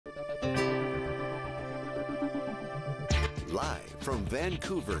Live from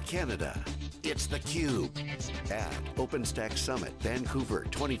Vancouver, Canada, it's theCUBE at OpenStack Summit, Vancouver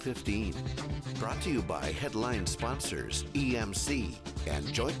 2015. Brought to you by headline sponsors EMC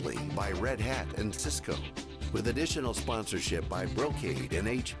and jointly by Red Hat and Cisco, with additional sponsorship by Brocade and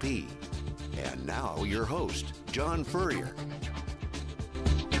HP. And now your host, John Furrier.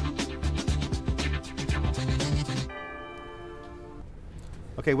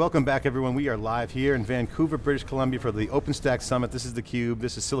 Okay, welcome back everyone. We are live here in Vancouver, British Columbia for the OpenStack Summit. This is theCUBE,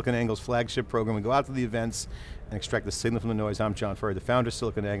 this is SiliconANGLE's flagship program. We go out to the events and extract the signal from the noise. I'm John Furrier, the founder of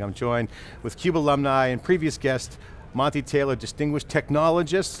SiliconANGLE. I'm joined with CUBE alumni and previous guest, Monty Taylor, distinguished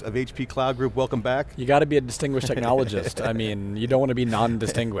technologist of HP Cloud Group. Welcome back. You got to be a distinguished technologist. I mean, you don't want to be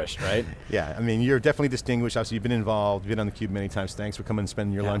non-distinguished, right? Yeah, I mean, you're definitely distinguished. Obviously, you've been involved, you've been on theCUBE many times. Thanks for coming and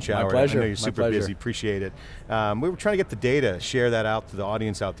spending your lunch hour. My pleasure. I know you're super busy, appreciate it. We were trying to get the data, share that out to the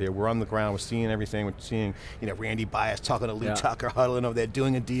audience out there. We're on the ground, we're seeing everything. We're seeing, Randy Bias talking to Lee Tucker, huddling over there,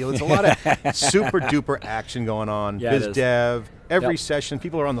 doing a deal. It's a lot of super duper action going on. Biz dev, every session,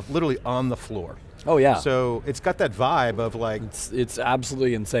 people are literally on the floor. Oh yeah. So it's got that vibe of like... It's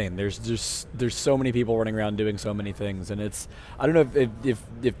absolutely insane. There's so many people running around doing so many things, and I don't know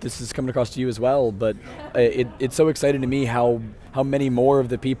if this is coming across to you as well, but it's so exciting to me how many more of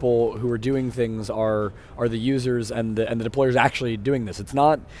the people who are doing things are the users and the deployers actually doing this. It's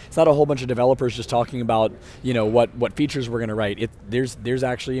not a whole bunch of developers just talking about what features we're going to write. There's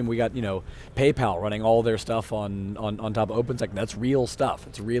actually, and we got PayPal running all their stuff on top of OpenStack. That's real stuff.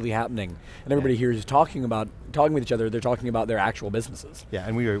 It's really happening, and everybody here is talking with each other. They're talking about their actual businesses. Yeah,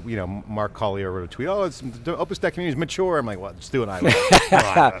 and we were, Mark Collier wrote a tweet. Oh, the OpenStack community is mature. I'm like, well, Stu and I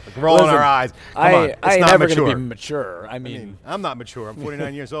rolling our eyes. Come on, it's not never mature. Going to be mature. I mean, I'm not mature. I'm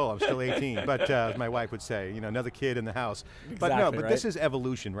 49 years old. I'm still 18. But as my wife would say, another kid in the house. Exactly, but this is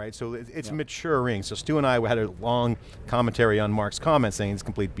evolution, right? So it's maturing. So Stu and I had a long commentary on Mark's comment saying it's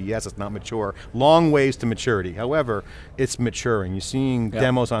complete BS. It's not mature. Long ways to maturity. However, it's maturing. You're seeing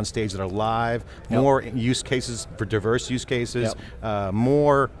demos on stage that are live. More use cases for diverse use cases.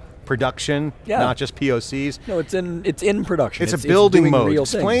 More production, not just POCs. No, it's in production. It's a building mode.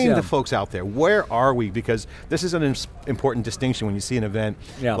 Explain to folks out there, where are we? Because this is an important distinction when you see an event,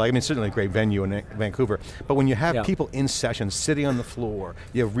 certainly a great venue in Vancouver, but when you have people in session, sitting on the floor,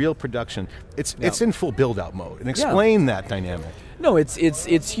 you have real production, it's in full build-out mode. And explain that dynamic. No, it's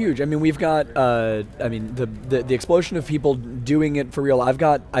huge. I mean, we've got, the explosion of people doing it for real.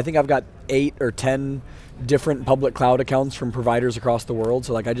 I think I've got 8 or 10 different public cloud accounts from providers across the world.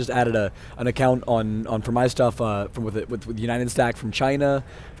 So like I just added an account on for my stuff with United Stack from China.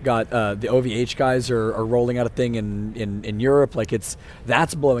 We've got the OVH guys are rolling out a thing in Europe. Like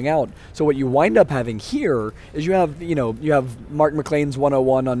that's blowing out. So what you wind up having here is you have Mark McLean's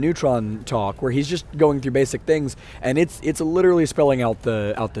 101 on Neutron talk, where he's just going through basic things, and it's literally spelling out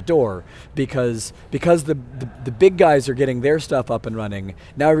the door because the big guys are getting their stuff up and running.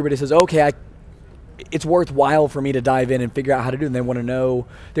 Now everybody says, okay, it's worthwhile for me to dive in and figure out how to do it. And they want to know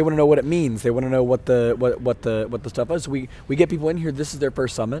what it means. They want to know what the stuff is. So we get people in here. This is their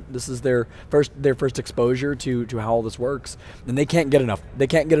first summit. This is their first exposure to how all this works. And they can't get enough. They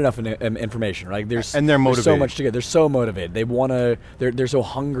can't get enough information, right? And they're motivated. There's so much to get. They're so motivated. They want to. They're so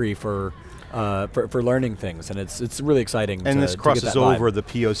hungry for learning things, and it's really exciting. And this crosses over the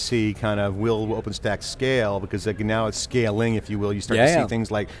POC kind of will OpenStack scale, because now it's scaling, if you will. You start to see things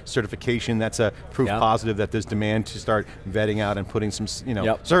like certification. That's a proof positive that there's demand to start vetting out and putting some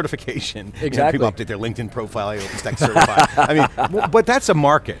certification. Exactly. People update their LinkedIn profile, OpenStack certified. I mean, but that's a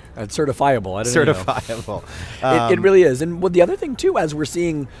market. It's certifiable. I don't know. Certifiable. It really is. And the other thing too, as we're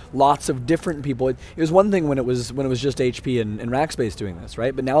seeing lots of different people, it was one thing when it was just HP and Rackspace doing this,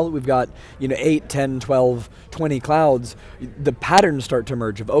 right? But now that we've got 8, 10, 12, 20 clouds, the patterns start to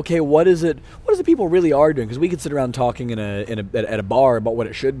emerge of, okay, what is it the people really are doing? Because we could sit around talking at a bar about what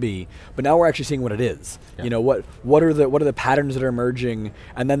it should be, but now we're actually seeing what it is. What are the patterns that are emerging,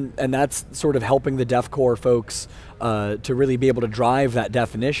 and that's sort of helping the DevCore folks to really be able to drive that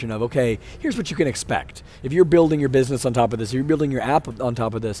definition of, okay, here's what you can expect. If you're building your business on top of this, if you're building your app on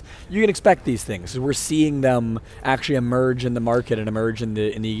top of this, you can expect these things. So we're seeing them actually emerge in the market and emerge in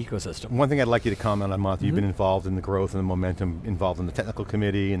the ecosystem. One thing I'd like you to comment on, Monty, you've been involved in the growth and the momentum, involved in the technical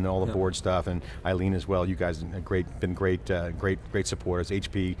committee and all the board stuff, and Eileen as well. You guys have been great supporters.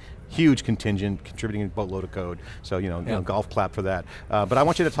 HP, huge contingent, contributing a boatload of code. So golf clap for that. But I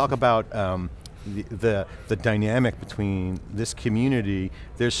want you to talk about the dynamic between this community,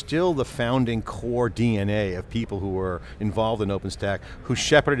 there's still the founding core DNA of people who were involved in OpenStack, who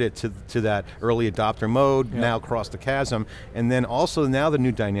shepherded it to that early adopter mode, now crossed the chasm, and then also now the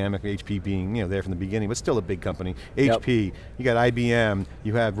new dynamic, HP being there from the beginning, but still a big company. HP, you got IBM,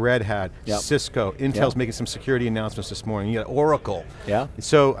 you have Red Hat, Cisco, Intel's making some security announcements this morning, you got Oracle.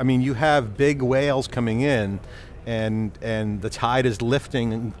 So, I mean, you have big whales coming in, and the tide is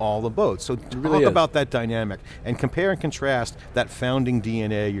lifting all the boats. So talk about that dynamic, and compare and contrast that founding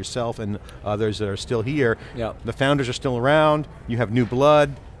DNA, yourself and others that are still here. The founders are still around, you have new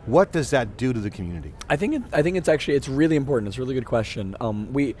blood. What does that do to the community? I think it's really important. It's a really good question.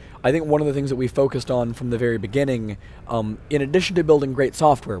 I think one of the things that we focused on from the very beginning, in addition to building great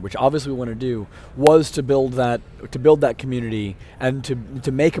software, which obviously we want to do, was to build that community and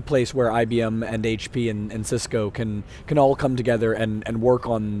to make a place where IBM and HP and Cisco can all come together and work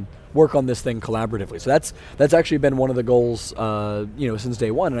on this thing collaboratively. So that's actually been one of the goals, since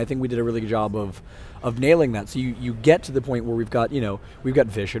day one, and I think we did a really good job of nailing that. So you get to the point where we've got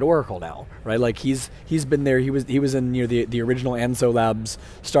Vish at Oracle now, right? Like he's been there. He was in the original Anso Labs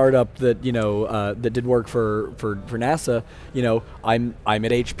startup that that did work for NASA. I'm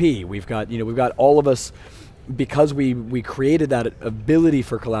at HP. We've got all of us. Because we created that ability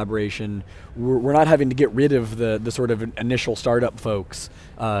for collaboration, we're not having to get rid of the sort of initial startup folks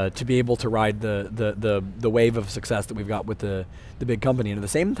to be able to ride the wave of success that we've got with the big company. And at the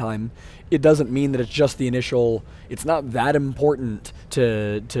same time, it doesn't mean that it's just the initial. It's not that important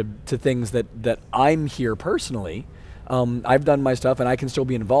to things that I'm here personally. I've done my stuff and I can still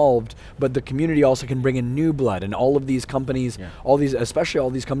be involved, but the community also can bring in new blood, and all of these companies, especially all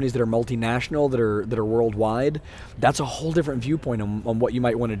these companies that are multinational, that are worldwide, that's a whole different viewpoint on what you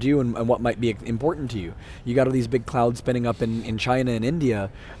might want to do and what might be important to you. You got all these big clouds spinning up in China and India.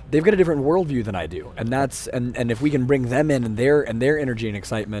 They've got a different worldview than I do, and and if we can bring them in and their energy and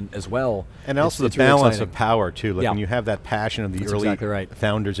excitement as well. And also the balance of power too, like when you have that passion of the early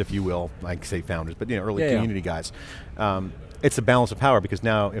founders, if you will, like say founders, but early community guys. It's a balance of power, because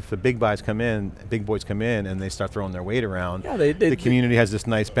now if the big boys come in and they start throwing their weight around, the community has this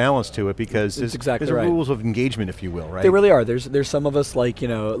nice balance to it, because there's rules of engagement, if you will, right? They really are. There's some of us like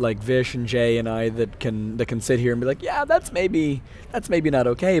Vish and Jay and I that can sit here and be like, yeah, that's maybe not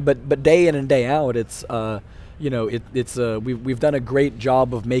okay, but day in and day out, it's we've done a great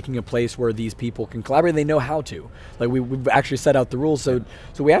job of making a place where these people can collaborate. They know how to. Like we've actually set out the rules, so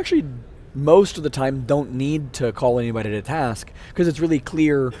we actually most of the time don't need to call anybody to task, because it's really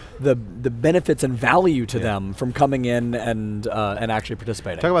clear the benefits and value to them from coming in and actually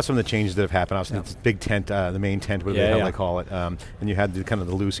participating. Talk about some of the changes that have happened. Obviously, this big tent, the main tent, whatever they call it, and you had the kind of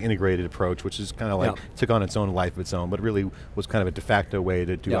the loose integrated approach, which is kind of like took on its own life of its own, but really was kind of a de facto way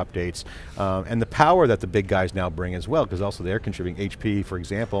to do updates, and the power that the big guys now bring as well, because also they're contributing. HP, for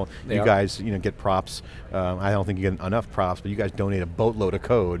example, you guys get props. I don't think you get enough props, but you guys donate a boatload of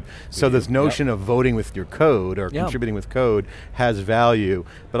code. So this notion of voting with your code or contributing with code has value,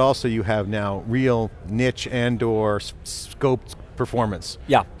 but also you have now real niche and or scoped performance.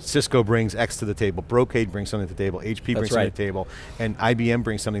 Cisco brings X to the table, Brocade brings something to the table, HP brings something to the table, and IBM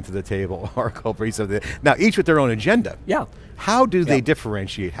brings something to the table, Oracle brings something to the table. Now each with their own agenda. How do they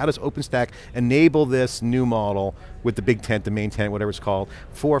differentiate? How does OpenStack enable this new model with the big tent, the main tent, whatever it's called,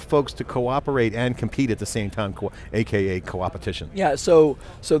 for folks to cooperate and compete at the same time, aka co-opetition? So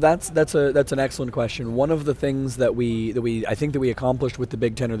that's an excellent question. One of the things that I think we accomplished with the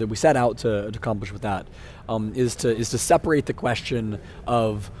big tent, or that we set out to accomplish with that, is to separate the question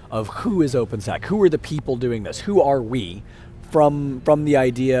of who is OpenStack, who are the people doing this, who are we, from the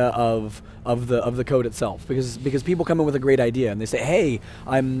idea of the code itself, because people come in with a great idea and they say, hey,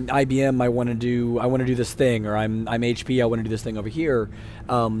 I'm IBM, I want to do this thing, or I'm HP, I want to do this thing over here,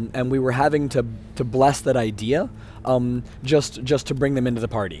 and we were having to bless that idea just to bring them into the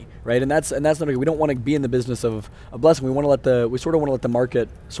party, right? And that's not okay. We don't want to be in the business of blessing. We sort of want to let the market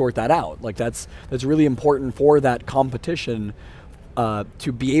sort that out. Like that's really important for that competition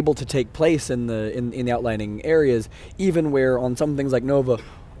to be able to take place in the outlining areas, even where on some things like Nova,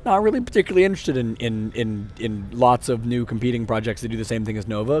 not really particularly interested in lots of new competing projects that do the same thing as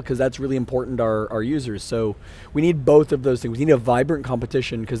Nova, because that's really important to our users. So we need both of those things. We need a vibrant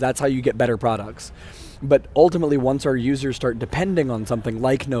competition, because that's how you get better products. But ultimately, once our users start depending on something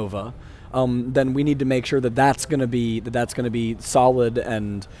like Nova, then we need to make sure that that's going to be solid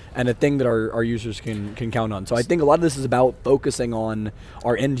and a thing that our users can count on. So I think a lot of this is about focusing on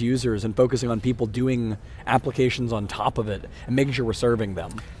our end users and focusing on people doing applications on top of it and making sure we're serving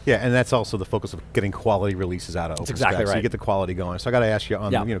them. Yeah, and that's also the focus of getting quality releases out of OpenStack. That's exactly right. So you get the quality going. So I got to ask you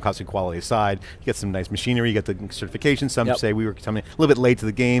on the costing quality side, you get some nice machinery, you get the certification. Some say we were coming a little bit late to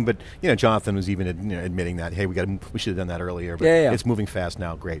the game, but Jonathan was even admitting that, hey, we should have done that earlier, but it's moving fast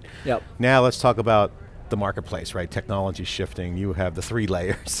now, great. Yep. Now let's talk about the marketplace, right? Technology shifting. You have the 3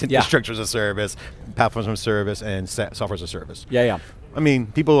 layers: infrastructure as a service, platforms as a service, and software as a service. Yeah. I mean,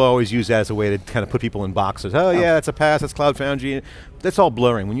 people always use that as a way to kind of put people in boxes. Oh yeah, that's a PaaS, that's Cloud Foundry. That's all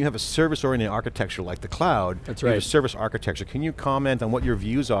blurring. When you have a service-oriented architecture like the cloud, that's you have a service architecture. Can you comment on what your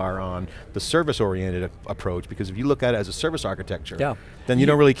views are on the service-oriented approach? Because if you look at it as a service architecture, then you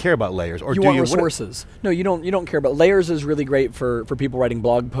don't really care about layers. Or you want resources. No, you don't care about layers. Is really great for people writing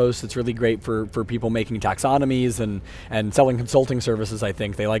blog posts. It's really great for people making taxonomies and selling consulting services. I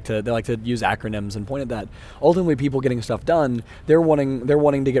think they like to use acronyms and point at that. Ultimately, people getting stuff done, they're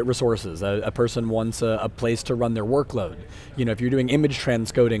wanting to get resources. A person wants a place to run their workload. If you're doing image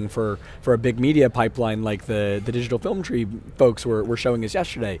transcoding for a big media pipeline like the digital film tree folks were showing us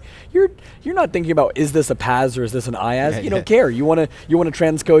yesterday, you're not thinking about, is this a PaaS or is this an IaaS? You don't care. You want to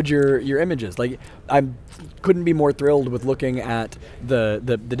transcode your images. Like, I couldn't be more thrilled with looking at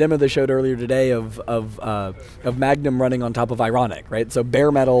the demo they showed earlier today of Magnum running on top of Ironic, right? So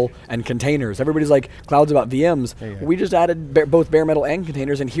bare metal and containers. Everybody's like, cloud's about VMs. We just added both bare metal and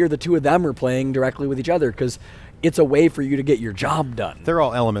containers, and here the two of them are playing directly with each other because it's a way for you to get your job done. They're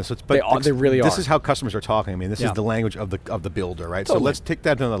all elements. They really are. This is how customers are talking. I mean, this is the language of the builder, right? Totally. So let's take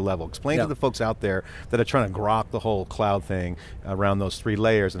that to another level. Explain to the folks out there that are trying to grok the whole cloud thing around those 3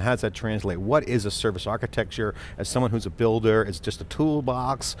 layers, and how does that translate? What is a service architecture? As someone who's a builder, it's just a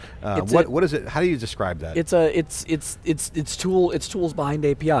toolbox. What is it? How do you describe that? It's tools behind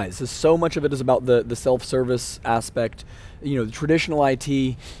APIs. So much of it is about the self-service aspect. The traditional IT,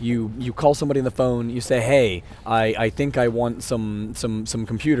 you call somebody on the phone, you say, hey, I think I want some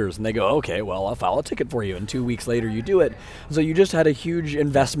computers, and they go, okay, well, I'll file a ticket for you, and 2 weeks later you do it. So you just had a huge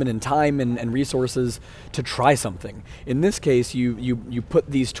investment in time and resources to try something. In this case, you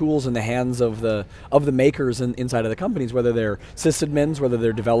put these tools in the hands of the makers inside of the companies, whether they're sysadmins, whether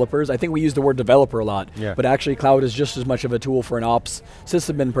they're developers. I think we use the word developer a lot, but actually cloud is just as much of a tool for an ops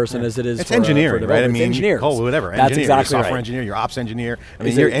sysadmin person as it is for engineering, right? I mean, engineers. Call it whatever. That's exactly right. Engineer, your ops engineer. I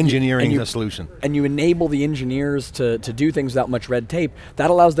mean, you're engineering the solution. And you enable the engineers to do things without much red tape. That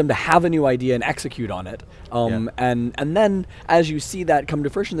allows them to have a new idea and execute on it. And then as you see that come to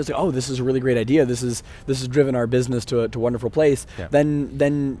fruition, they say, oh, this is a really great idea. This has driven our business to a wonderful place.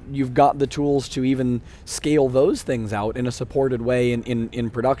 Then you've got the tools to even scale those things out in a supported way in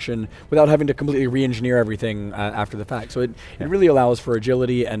production without having to completely re-engineer everything after the fact. So it really allows for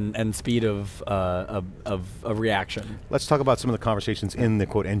agility and speed of reaction. Let's talk about some of the conversations in the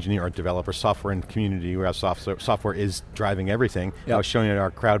quote engineer or developer software and community where software is driving everything. I was showing you our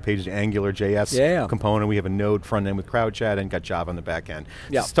crowd pages, Angular JS component. We have a Node front end with Crowd Chat and got Java on the back end.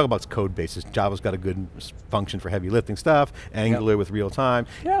 Let's talk about its code bases. Java's got a good function for heavy lifting stuff, Angular with real time,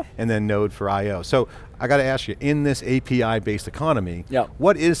 and then Node for I/O. So I got to ask you, in this API-based economy,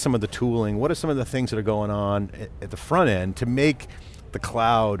 what is some of the tooling, what are some of the things that are going on at the front end to make the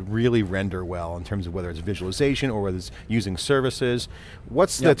cloud really render well in terms of whether it's visualization or whether it's using services?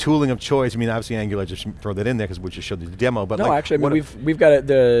 What's the tooling of choice? I mean, obviously Angular, just throw that in there because we just showed the demo. But no, actually, I mean, we've got it,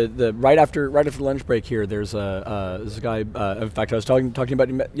 the right after the lunch break here. There's a guy. In fact, I was talking about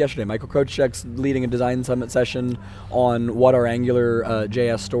him yesterday. Michael Krochek's leading a design summit session on what our Angular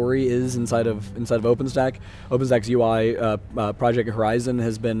JS story is inside of OpenStack. OpenStack's UI Project Horizon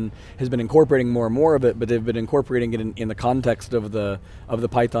has been incorporating more and more of it, but they've been incorporating it in the context of the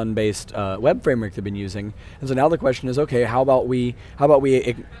Python-based web framework they've been using. And so now the question is, okay, how about we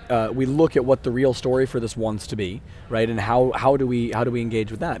look at what the real story for this wants to be, right? And how do we engage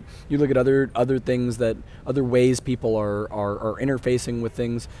with that? You look at other things other ways people are interfacing with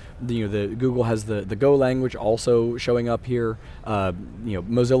things. The Google has the Go language also showing up here.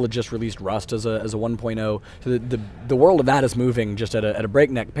 Mozilla just released Rust as a 1.0. So the world of that is moving just at a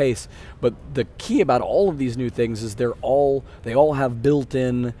breakneck pace. But the key about all of these new things is they all have have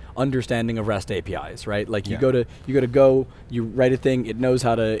built-in understanding of REST APIs, right? Like you go to Go, you write a thing, it knows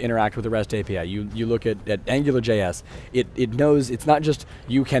how to interact with the REST API. You look at AngularJS, it knows it's not just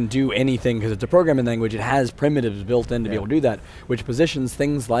you can do anything because it's a programming language, it has primitives built in to be able to do that, which positions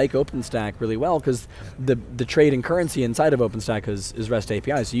things like OpenStack really well, because the trade and currency inside of OpenStack is REST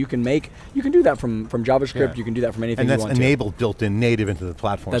API. So you can do that from JavaScript, you can do that from anything you want to. And that's enabled built-in native into the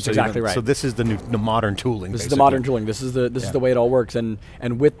platform. That's exactly right. So this is the modern tooling. This is the modern tooling. This is the way it all works. And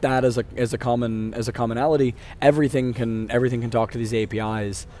with that as a commonality, everything can talk to these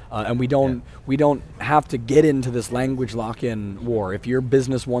APIs. And we don't have to get into this language lock-in war. If your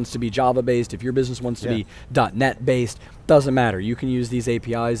business wants to be Java-based, if your business wants to be .NET-based, doesn't matter. You can use these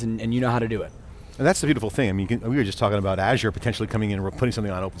APIs and you know how to do it. And that's the beautiful thing. I mean, we were just talking about Azure potentially coming in and putting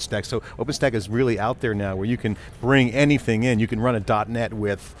something on OpenStack. So OpenStack is really out there now where you can bring anything in. You can run a .NET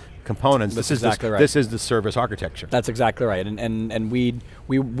with components. That's exactly right. This is the service architecture. That's exactly right. And we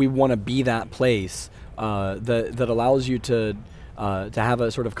want to be that place that allows you to have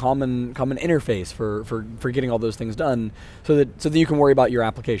a sort of common interface for getting all those things done, so that you can worry about your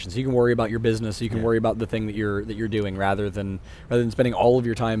applications, you can worry about your business, you can worry about the thing that you're doing, rather than spending all of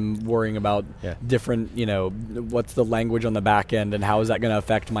your time worrying about different, what's the language on the back end and how is that going to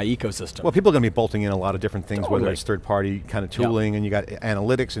affect my ecosystem. Well, people are going to be bolting in a lot of different things, whether it's third-party kind of tooling, and you got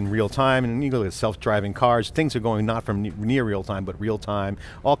analytics in real time, and you go to self-driving cars. Things are going not from near real time, but real time.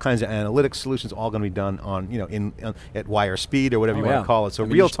 All kinds of analytics solutions, all going to be done on at wire speed or whatever you want to call it. So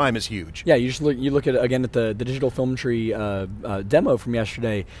real time is huge. Yeah, you look at again at the digital film tree demo from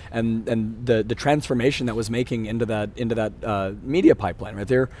yesterday, and the transformation that was making into that media pipeline.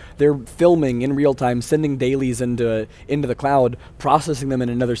 Right, they're filming in real time, sending dailies into the cloud, processing them in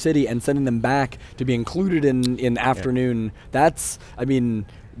another city, and sending them back to be included in afternoon.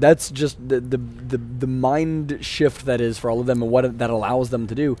 That's just the mind shift that is for all of them, and what that allows them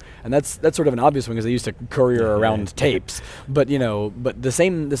to do. And that's sort of an obvious one, because they used to courier around tapes. But the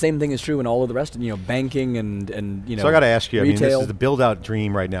same thing is true in all of the rest of banking and So I got to ask you, retail. I mean, this is the build out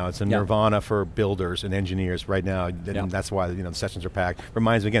dream right now. It's a nirvana for builders and engineers right now. And that's why the sessions are packed.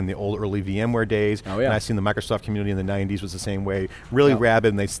 Reminds me again the old early VMware days. And I've seen the Microsoft community in the 90s was the same way. Really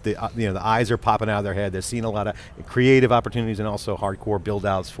rabid, and the eyes are popping out of their head. They're seeing a lot of creative opportunities and also hardcore build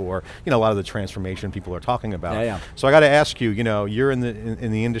outs for a lot of the transformation people are talking about. So I got to ask you, you're in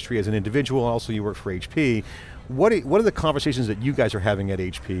the industry as an individual, and also you work for HP. What are the conversations that you guys are having at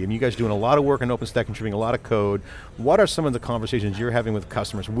HP? And you guys are doing a lot of work on OpenStack, contributing a lot of code. What are some of the conversations you're having with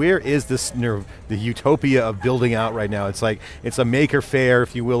customers? Where is this the utopia of building out right now? It's like it's a maker fair,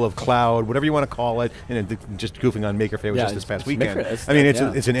 if you will, of cloud, whatever you want to call it. And just goofing on maker fair was just this past weekend.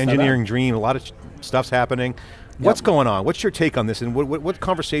 It's an engineering dream. A lot of stuff's happening. What's going on? What's your take on this? And what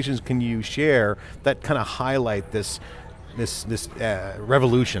conversations can you share that kind of highlight this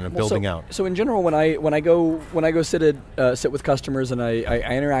revolution of building out? So in general, when I go sit with customers and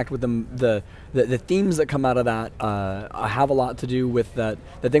I interact with them, the themes that come out of that have a lot to do with the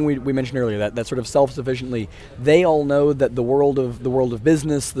thing we mentioned earlier, that sort of self-sufficiently. They all know that the world of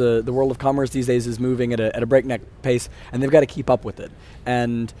business, the world of commerce these days is moving at a breakneck pace, and they've got to keep up with it.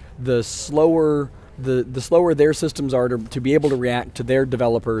 And the slower their systems are to be able to react to their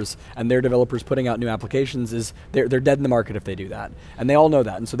developers, and their developers putting out new applications, is they're dead in the market if they do that, and they all know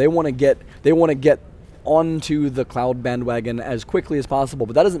that, and so they want to get onto the cloud bandwagon as quickly as possible.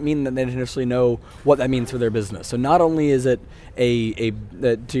 But that doesn't mean that they necessarily know what that means for their business. So not only is it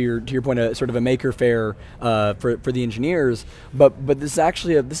to your point, a sort of a maker fair for the engineers, but this is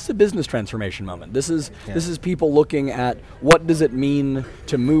actually a business transformation moment. This is people looking at what does it mean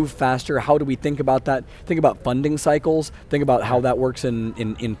to move faster. How do we think about that? Think about funding cycles. Think about how that works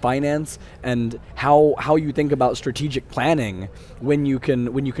in finance, and how you think about strategic planning when you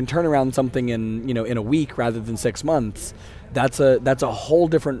can turn around something in a week rather than 6 months. That's a whole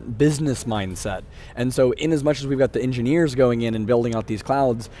different business mindset. And so in as much as we've got the engineers going in and building out these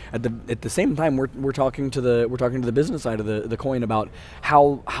clouds, at the same time we're talking to the business side of the coin about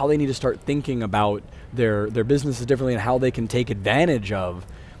how they need to start thinking about their businesses differently, and how they can take advantage of.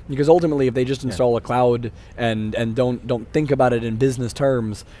 Because ultimately, if they just install a cloud and don't think about it in business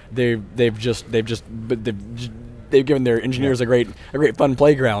terms, they've given their engineers a great fun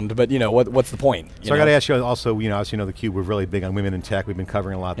playground, but what's the point? So I got to ask you also, as you know, theCUBE, we're really big on women in tech. We've been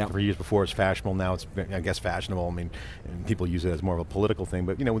covering a lot for years before. It's fashionable now. It's, I guess, fashionable. I mean, and people use it as more of a political thing,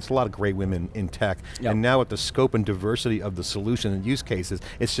 but it's a lot of great women in tech. And now with the scope and diversity of the solution and use cases,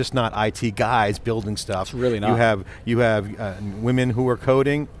 it's just not IT guys building stuff. It's really not. You have women who are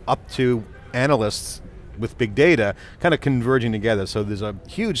coding up to analysts with big data, kind of converging together. So there's a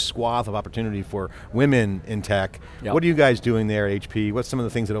huge swath of opportunity for women in tech. Yep. What are you guys doing there at HP? What's some of the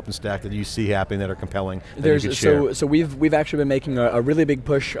things at OpenStack that you see happening that are compelling that you could share? So we've actually been making a really big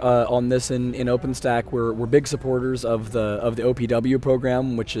push on this in OpenStack. We're big supporters of the OPW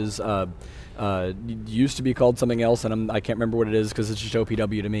program, which is used to be called something else, and I can't remember what it is because it's just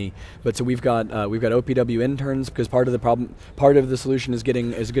OPW to me. But so we've got OPW interns because part of the solution is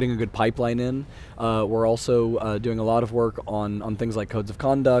getting a good pipeline in. We're also doing a lot of work on things like codes of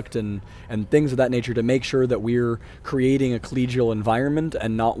conduct and things of that nature to make sure that we're creating a collegial environment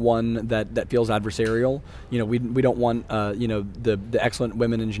and not one that feels adversarial. We don't want the excellent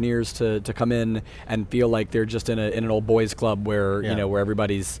women engineers to come in and feel like they're just in an old boys club where where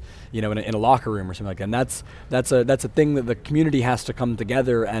everybody's in a locker room or something like that. And that's a thing that the community has to come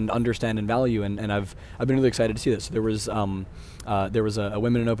together and understand and value. And I've been really excited to see this. So there was a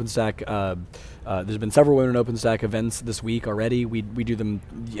Women in OpenStack. There's been several Women in OpenStack events this week already. We do them.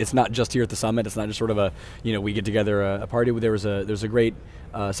 It's not just here at the summit. It's not just sort of a we get together a party. There's a great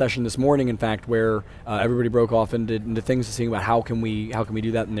session this morning, in fact, where everybody broke off into things to see about how can we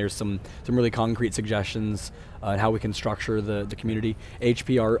do that. And there's some really concrete suggestions on how we can structure the community.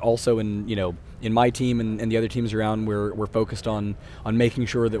 HP are also in my team and the other teams around. We're focused on making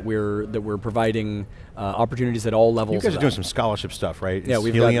sure that we're providing opportunities at all levels. You guys are doing some scholarship stuff, right? Yeah,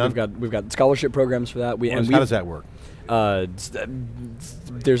 we've got scholarship programs for that. How does that work?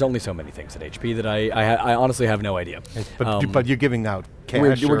 There's only so many things at HP that I honestly have no idea. But you're giving out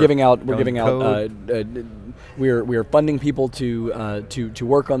cash. We're giving out. We're funding people to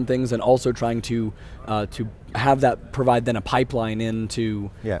work on things and also trying to have that provide then a pipeline into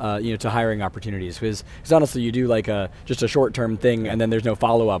to hiring opportunities, because honestly you do like just a short-term thing and then there's no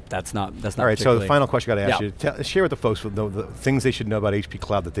follow-up. That's not all right. So the final question I got to ask you: share with the folks the things they should know about HP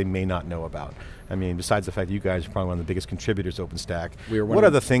Cloud that they may not know about. I mean, besides the fact that you guys are probably one of the biggest contributors to OpenStack, what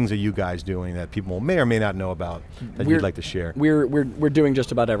other things are you guys doing that people may or may not know about that you'd like to share? We're doing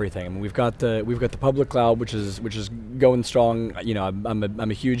just about everything. I mean, we've got the public cloud, which is going strong. I'm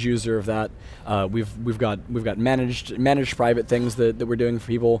a huge user of that. We've got managed private things that we're doing for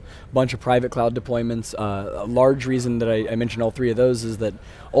people. A bunch of private cloud deployments. A large reason that I mentioned all three of those is that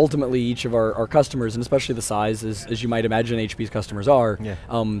ultimately each of our customers, and especially the size, as you might imagine HP's customers are,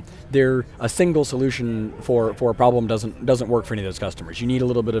 they're a single solution for a problem doesn't work for any of those customers. You need a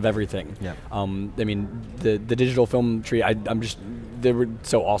little bit of everything. Yeah. I mean, the digital film tree, they were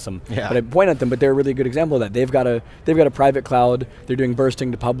so awesome. Yeah. But I point at them, but they're a really good example of that. They've got a private cloud. They're doing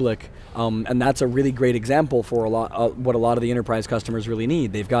bursting to public, and that's a really great example for what a lot of the enterprise customers really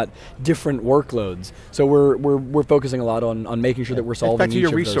need. They've got different workloads, so we're focusing a lot on making sure that we're solving. Back to each your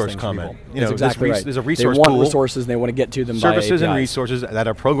of resource those comment. That's exactly right. There's a resource pool. They want pool, resources, and they want to get to them services by and APIs. resources that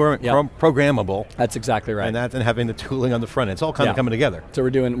are programmable. That's exactly right. And having the tooling on the front end. It's all kind of coming together. So we're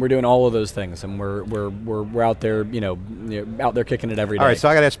doing all of those things, and we're out there, out there kicking it every day. All right, so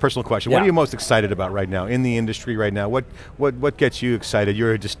I got to ask a personal question. What are you most excited about right now in the industry right now? What gets you excited?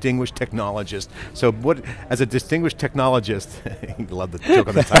 You're a distinguished technologist. So as a distinguished technologist, you love the joke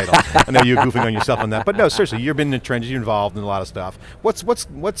on the title. I know you're goofing on yourself on that, but no, seriously, you've been in the trenches, you're involved in a lot of stuff. What's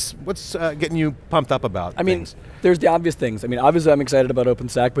getting you pumped up about things? There's the obvious things. I mean, obviously I'm excited about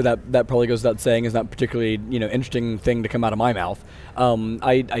OpenStack, but that probably goes without saying is not particularly interesting thing to come out of my mouth.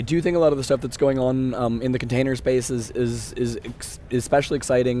 I do think a lot of the stuff that's going on in the container space is especially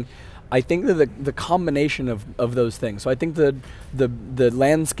exciting. I think that the combination of those things. So I think the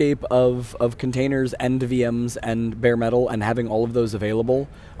landscape of containers and VMs and bare metal and having all of those available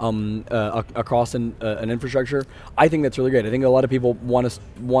across an infrastructure, I think that's really great. I think a lot of people want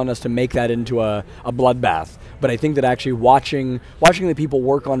us to make that into a bloodbath. But I think that actually watching the people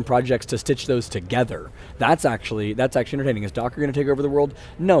work on projects to stitch those together, that's actually entertaining. Is Docker going to take over the world?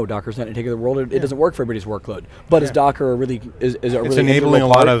 No, Docker's not going to take over the world. It doesn't work for everybody's workload. But is Docker is enabling a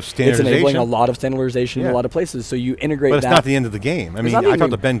lot of standardization? It's enabling a lot of standardization in a lot of places. So you integrate that. But it's not the end of the game. I mean, I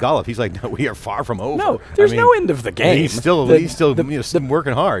talked to Ben Golliff. He's like, no, we are far from over. No, there's no end of the game. He's still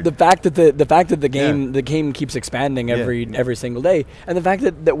working hard. The fact that the game keeps expanding every single day, and the fact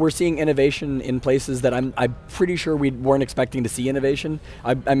that we're seeing innovation in places that I'm pretty sure we weren't expecting to see innovation.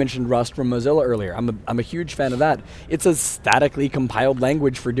 I mentioned Rust from Mozilla earlier. I'm a huge fan of that. It's a statically compiled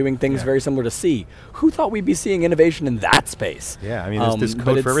language for doing things very similar to C. Who thought we'd be seeing innovation in that space? Yeah, I mean, there's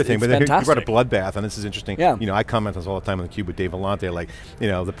code for everything. But then you brought a bloodbath, and this is interesting. Yeah. I comment on this all the time on theCUBE with Dave Vellante, like,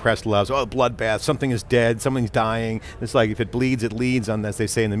 the press loves, bloodbath, something is dead, something's dying. It's like, if it bleeds, it leads, as they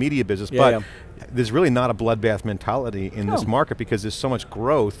say in the media business. But there's really not a bloodbath mentality in this market because there's so much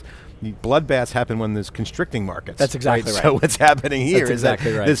growth. Bloodbaths happen when there's constricting markets. That's exactly right. So what's happening here is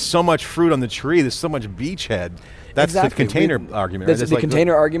exactly that there's so much fruit on the tree, there's so much beachhead. That's the container argument. That's right? the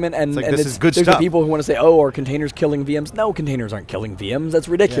container argument, and this is good there's stuff. the people who want to say, oh, are containers killing VMs? No, containers aren't killing VMs. That's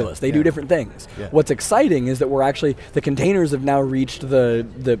ridiculous. They do different things. What's exciting is that the containers have now reached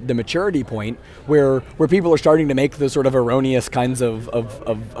the maturity point where people are starting to make the sort of erroneous kinds of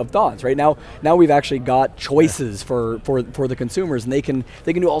thoughts. Right now we've actually got choices for the consumers, and they can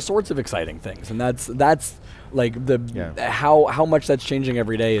do all sorts of exciting things, and that's like how much that's changing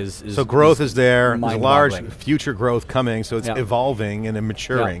every day is so growth is there. There's large future growth coming, so it's evolving and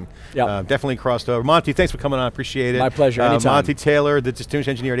maturing. Definitely crossed over. Monty, thanks for coming on. I appreciate it. My pleasure. Anytime. Monty Taylor, the distinguished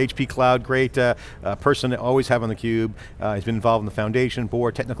engineer at HP Cloud, great person to always have on theCUBE. He's been involved in the foundation,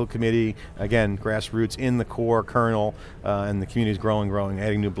 board, technical committee. Again, grassroots in the core kernel, and the community is growing,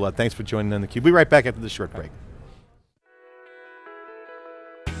 adding new blood. Thanks for joining on theCUBE. We'll be right back after this short break.